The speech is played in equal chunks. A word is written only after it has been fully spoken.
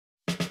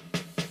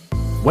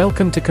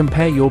Welcome to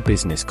Compare Your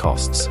Business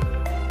Costs.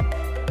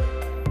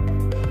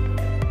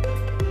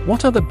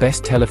 What are the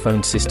best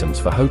telephone systems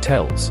for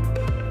hotels?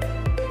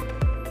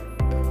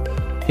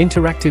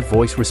 Interactive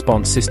voice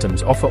response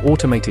systems offer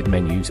automated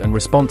menus and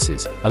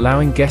responses,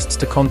 allowing guests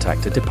to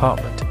contact a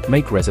department,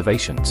 make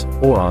reservations,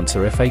 or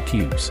answer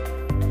FAQs.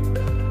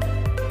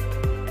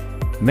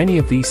 Many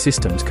of these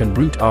systems can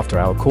route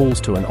after-hour calls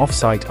to an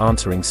off-site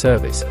answering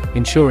service,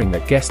 ensuring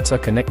that guests are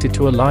connected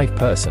to a live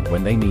person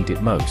when they need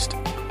it most.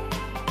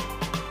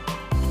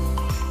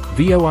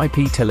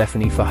 VoIP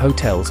telephony for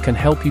hotels can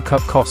help you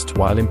cut costs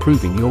while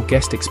improving your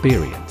guest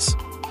experience.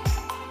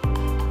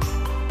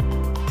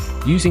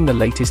 Using the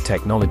latest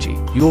technology,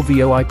 your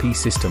VoIP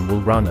system will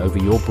run over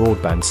your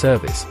broadband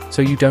service,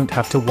 so you don't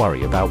have to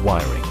worry about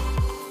wiring.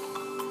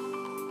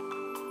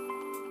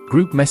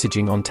 Group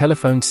messaging on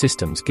telephone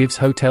systems gives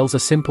hotels a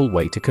simple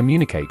way to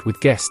communicate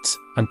with guests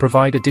and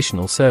provide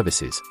additional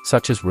services,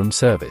 such as room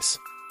service.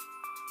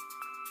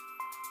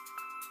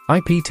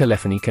 IP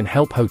telephony can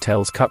help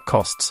hotels cut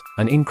costs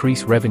and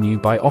increase revenue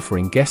by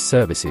offering guest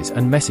services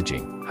and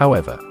messaging.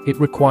 However, it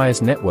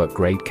requires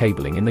network-grade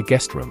cabling in the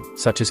guest room,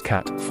 such as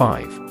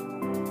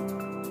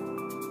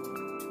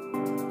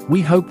Cat5.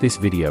 We hope this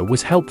video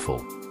was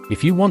helpful.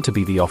 If you want to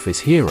be the office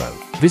hero,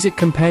 visit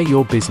Compare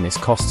Your Business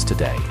Costs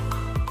today.